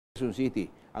Quezon City.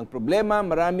 Ang problema,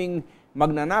 maraming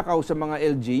magnanakaw sa mga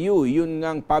LGU. Yun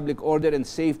ngang public order and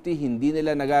safety, hindi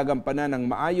nila nagagampanan ng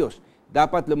maayos.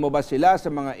 Dapat lumabas sila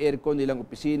sa mga aircon nilang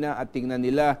opisina at tingnan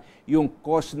nila yung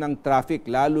cost ng traffic,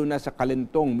 lalo na sa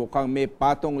Kalentong. Mukhang may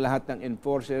patong lahat ng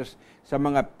enforcers sa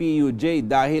mga PUJ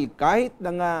dahil kahit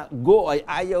na nga go ay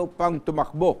ayaw pang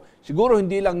tumakbo. Siguro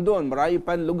hindi lang doon, marami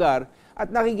pang lugar. At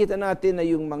nakikita natin na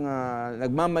yung mga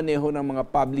nagmamaneho ng mga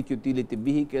public utility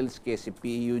vehicles, kasi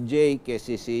PUJ,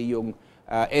 kasi yung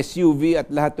SUV at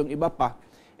lahat ng iba pa,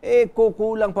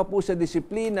 kukulang pa po sa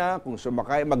disiplina kung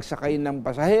magsakay ng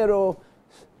pasahero,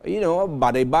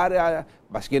 bare-bare,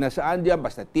 baski na saan diyan,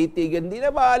 basta titigan, di na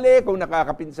bale kung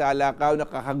nakakapinsala ka o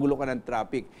nakakagulo ka ng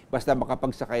traffic, basta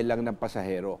makapagsakay lang ng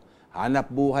pasahero. Hanap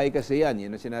buhay kasi yan,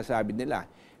 yun ang sinasabi nila.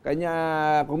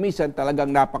 Kanya, kung minsan talagang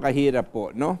napakahirap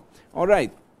po, no?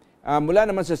 Alright, mula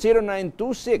naman sa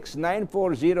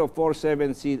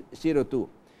 0926-940-4702.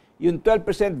 Yung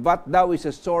 12% VAT daw is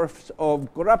a source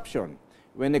of corruption.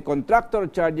 When a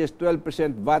contractor charges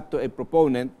 12% VAT to a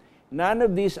proponent, none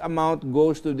of this amount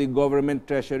goes to the government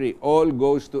treasury. All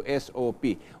goes to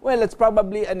SOP. Well, that's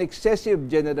probably an excessive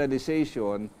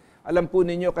generalization. Alam po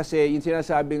ninyo kasi, yung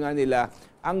sinasabi nga nila,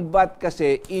 ang VAT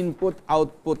kasi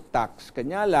input-output tax.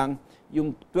 Kanya lang,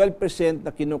 yung 12%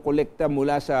 na kinukolekta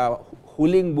mula sa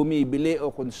huling bumibili o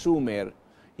consumer,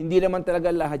 hindi naman talaga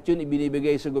lahat yun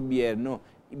ibinibigay sa gobyerno.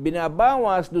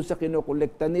 Binabawas doon sa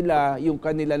kinukolekta nila, yung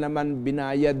kanila naman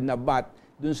binayad na VAT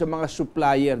doon sa mga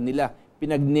supplier nila.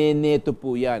 Pinagneneto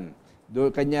po yan.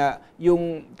 Kanya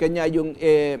yung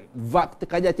VAT,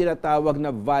 kanya tinatawag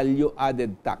na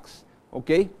value-added tax.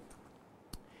 Okay?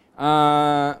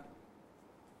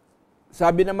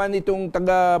 Sabi naman itong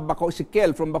si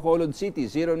Kel from Bacolod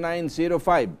City,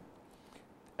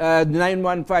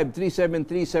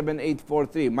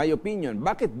 0905-915-373-7843. My opinion,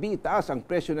 bakit taas ang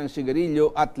presyo ng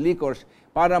sigarilyo at liquors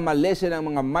para malesen ang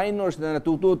mga minors na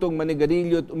natututong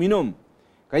manigarilyo at uminom?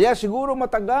 Kaya siguro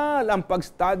matagal ang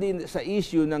pag-study sa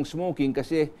issue ng smoking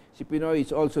kasi si Pinoy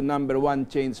is also #1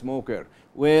 chain smoker.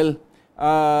 Well,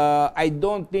 I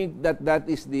don't think that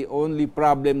is the only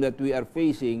problem that we are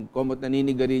facing kumot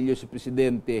naninigarilyo si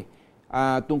Presidente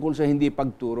tungkol sa hindi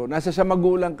pagturo. Nasa sa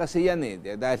magulang kasi yan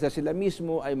dahil sa sila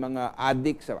mismo ay mga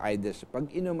addicts either sa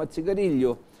pag-inom at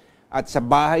sigarilyo at sa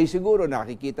bahay siguro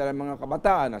nakikita ng mga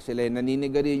kabataan na sila ay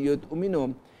naninigarilyo at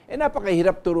uminom,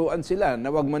 napakahirap turuan sila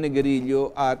na huwag manigarilyo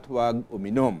at huwag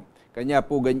uminom. Kanya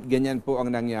po ganyan po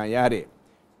ang nangyayari.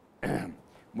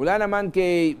 Mula naman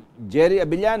kay Jerry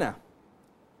Abellana,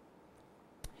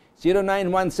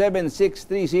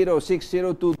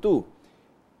 0917-630-6022.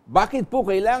 Bakit po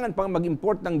kailangan pang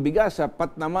mag-import ng bigas?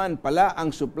 Sapat naman pala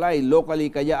ang supply locally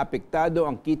kaya apektado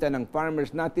ang kita ng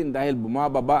farmers natin dahil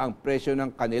bumababa ang presyo ng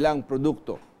kanilang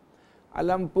produkto.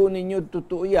 Alam po ninyo,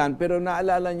 totoo yan, pero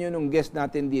naalala nyo nung guest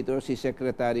natin dito, si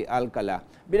Secretary Alcala,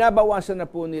 binabawasan na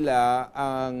po nila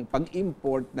ang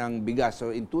pag-import ng bigas.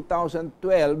 So in 2012,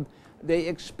 they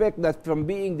expect that from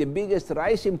being the biggest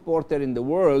rice importer in the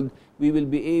world, we will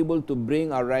be able to bring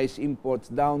our rice imports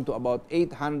down to about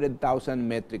 800,000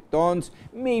 metric tons,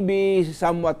 maybe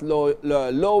somewhat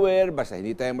lower, basta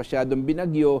hindi tayo masyadong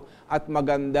binagyo at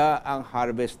maganda ang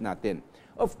harvest natin.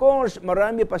 Of course,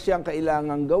 marami pa siyang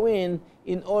kailangang gawin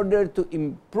in order to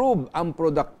improve ang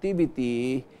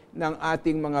productivity ng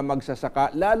ating mga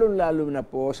magsasaka, lalo-lalo na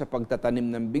po sa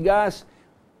pagtatanim ng bigas,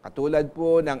 katulad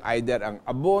po ng either ang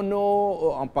abono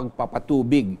o ang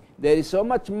pagpapatubig. There is so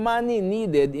much money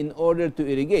needed in order to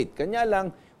irrigate. Kanya lang,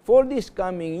 for this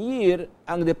coming year,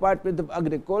 ang Department of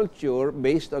Agriculture,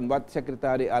 based on what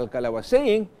Secretary Alcala was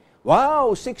saying,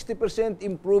 wow, 60%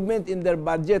 improvement in their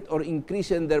budget or increase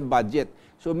in their budget.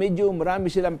 So medyo marami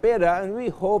silang pera and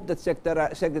we hope that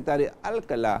Secretary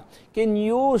Alcala can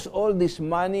use all this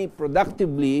money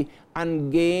productively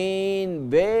and gain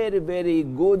very, very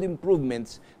good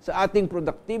improvements sa ating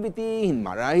productivity,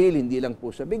 marahil hindi lang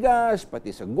po sa bigas, pati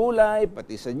sa gulay,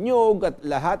 pati sa nyug at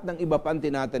lahat ng iba pang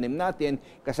tinatanim natin,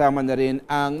 kasama na rin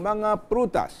ang mga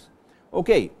prutas.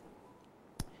 Okay.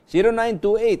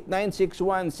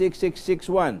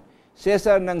 0928-961-6661.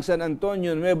 Cesar ng San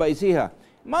Antonio, Nueva Ecija.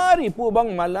 Maaari po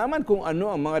bang malaman kung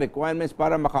ano ang mga requirements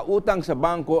para makautang sa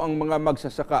bangko ang mga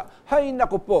magsasaka? Hay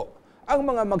naku po, ang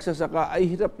mga magsasaka ay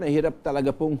hirap na hirap talaga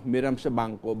pong humiram sa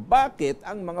bangko. Bakit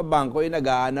ang mga bangko ay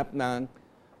naghahanap ng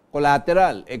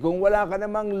collateral? Kung wala ka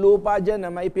namang lupa dyan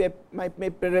na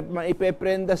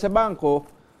maipeprenda sa bangko,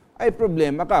 ay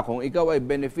problema ka. Kung ikaw ay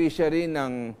beneficiary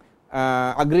ng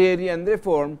agrarian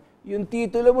reform, yung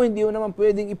titulo mo hindi mo naman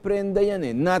pwedeng iprenda yan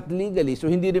not legally, so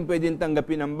hindi rin pwedeng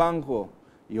tanggapin ng bangko.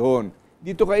 Yun.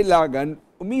 Dito kailangan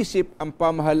umisip ang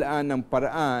pamahalaan ng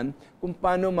paraan kung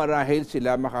paano marahil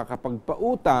sila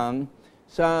makakapagpautang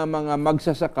sa mga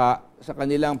magsasaka sa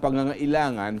kanilang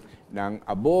pangangailangan ng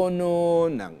abono,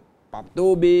 ng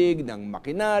patubig, ng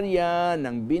makinarya,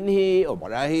 ng binhi, o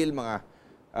marahil mga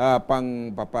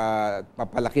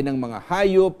papalaki ng mga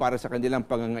hayop para sa kanilang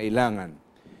pangangailangan.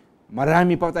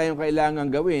 Marami pa tayong kailangan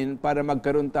gawin para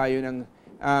magkaroon tayo ng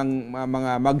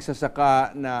mga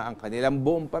magsasaka na ang kanilang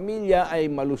buong pamilya ay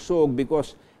malusog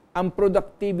because ang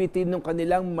productivity ng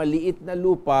kanilang maliit na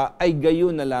lupa ay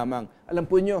gayon na lamang. Alam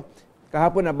po nyo,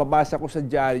 kahapon nababasa ko sa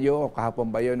dyaryo, o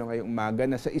kahapon ba yun, ngayong umaga,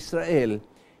 na sa Israel,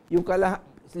 yung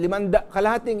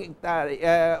kalahating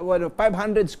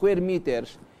 500 square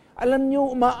meters, alam nyo,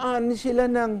 umaani sila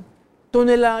ng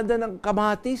tonelada ng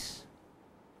kamatis.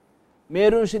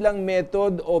 Meron silang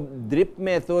method o drip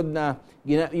method na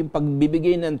yung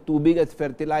pagbibigay ng tubig at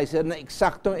fertilizer na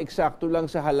eksaktong-eksakto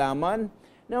lang sa halaman.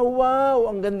 Na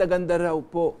wow, ang ganda-ganda raw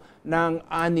po ng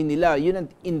ani nila. Yun ang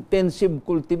intensive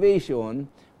cultivation.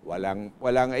 Walang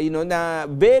na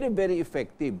very, very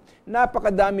effective.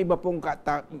 Napakadami ba pong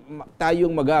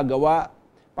tayong magagawa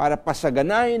para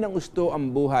pasaganahin ng gusto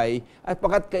ang buhay at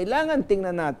pagkat kailangan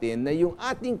tingnan natin na yung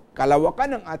ating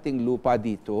kalawakan ng ating lupa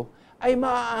dito ay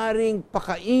maaaring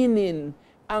pakainin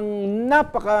ang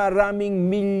napakaraming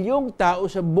milyong tao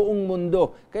sa buong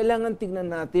mundo. Kailangan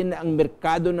tingnan natin na ang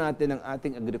merkado natin ng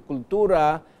ating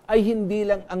agrikultura ay hindi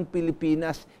lang ang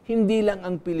Pilipinas, hindi lang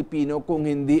ang Pilipino, kung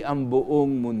hindi ang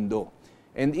buong mundo.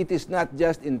 And it is not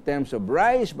just in terms of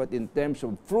rice, but in terms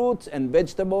of fruits and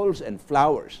vegetables and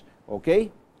flowers.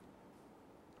 Okay?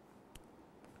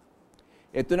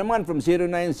 Ito naman from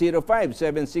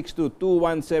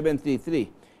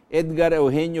 0905-762-21733. Edgar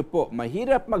Eugenio po,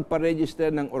 mahirap magpa-register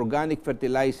ng organic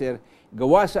fertilizer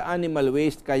gawa sa animal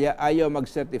waste kaya ayaw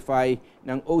mag-certify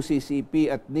ng OCCP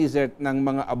at NIZERT ng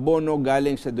mga abono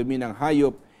galing sa dumi ng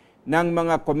hayop ng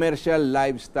mga commercial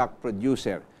livestock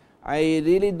producer. I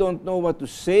really don't know what to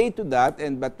say to that,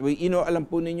 but alam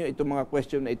po ninyo itong mga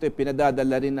question na ito,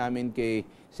 pinadadala rin namin kay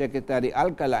Secretary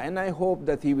Alcala, and I hope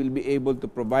that he will be able to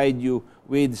provide you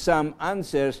with some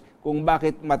answers kung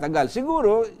bakit matagal.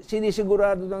 Siguro,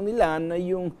 sinisigurado lang nila na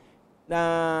yung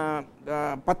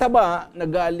pataba na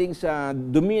galing sa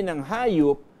dumi ng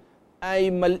hayop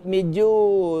ay medyo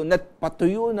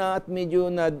patuyo na at medyo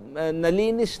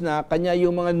nalinis na, kanya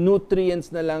yung mga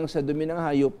nutrients na lang sa dumi ng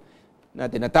hayop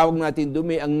na tinatawag natin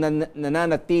dumi ang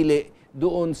nananatili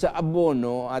doon sa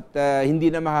abono at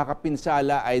hindi na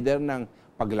makakapinsala either ng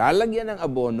paglalagyan ng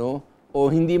abono o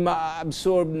hindi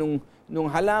ma-absorb nung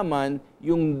halaman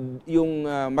yung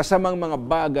masamang mga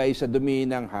bagay sa dumi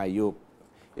ng hayop.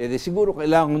 Siguro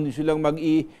kailangan silang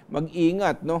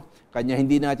mag-ingat, no? Kanya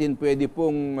hindi natin pwede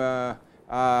pong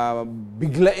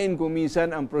biglain kung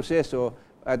minsan ang proseso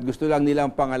at gusto lang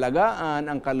nilang pangalagaan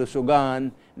ang kalusugan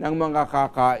ng mga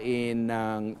kakain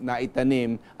ng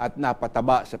naitanim at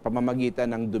napataba sa pamamagitan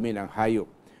ng dumi ng hayop.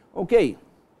 Okay.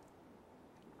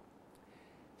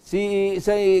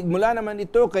 Mula naman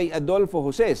ito kay Adolfo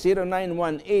Jose,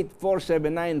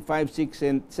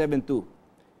 0918-479-5672.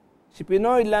 Si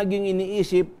Pinoy laging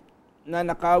iniisip na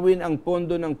nakawin ang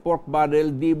pondo ng pork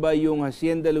barrel, di ba yung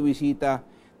Hacienda Luisita,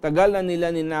 tagal na nila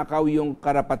ninakaw yung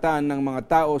karapatan ng mga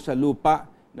tao sa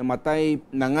lupa, namatay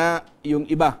na nga yung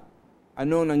iba.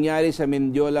 Ano nangyari sa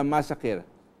Mendiola Massacre?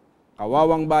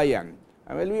 Kawawang bayan.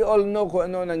 Well, we all know kung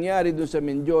ano nangyari doon sa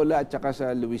Mendiola at saka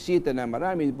sa Luisita na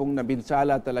marami pong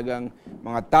nabinsala talagang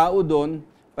mga tao doon.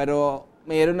 Pero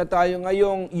mayroon na tayo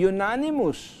ngayong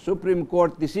unanimous Supreme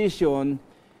Court decision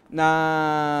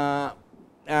na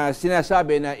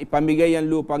sinasabi na ipamigay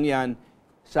ang lupang yan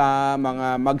sa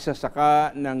mga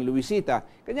magsasaka ng Luisita.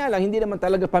 Kanya lang, hindi naman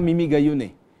talaga pamimigay yun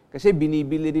eh. Kasi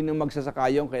binibili rin ng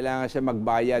magsasaka yung kailangan siya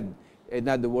magbayad. In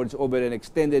other words, over an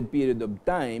extended period of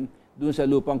time, doon sa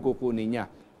lupang kukunin niya.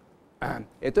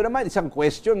 Ito naman, isang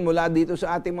question mula dito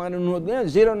sa ating mga nanonood ngayon,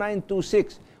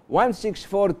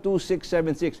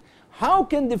 0926-164-2676. How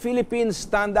can the Philippines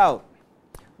stand out?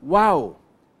 Wow!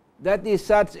 That is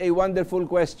such a wonderful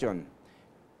question.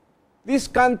 This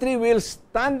country will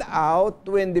stand out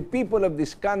when the people of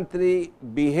this country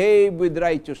behave with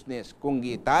righteousness. Kung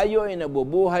tayo ay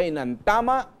nabubuhay ng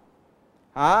tama,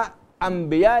 ang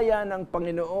biyaya ng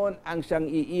Panginoon ang siyang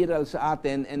iiral sa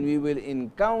atin, and we will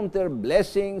encounter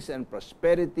blessings and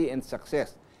prosperity and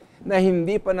success na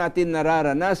hindi pa natin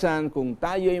nararanasan kung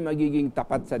tayo ay magiging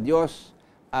tapat sa Diyos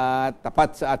at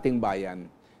tapat sa ating bayan.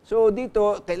 So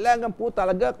dito, kailangan po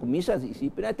talaga, kung minsan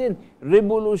isipin natin,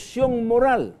 revolusyong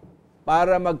moral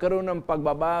para magkaroon ng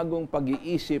pagbabagong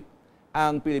pag-iisip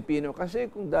ang Pilipino.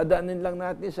 Kasi kung dadaanin lang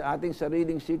natin sa ating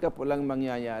sariling sikap, walang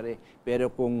mangyayari.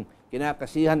 Pero kung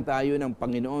kinakasihan tayo ng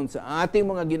Panginoon sa ating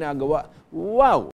mga ginagawa. Wow!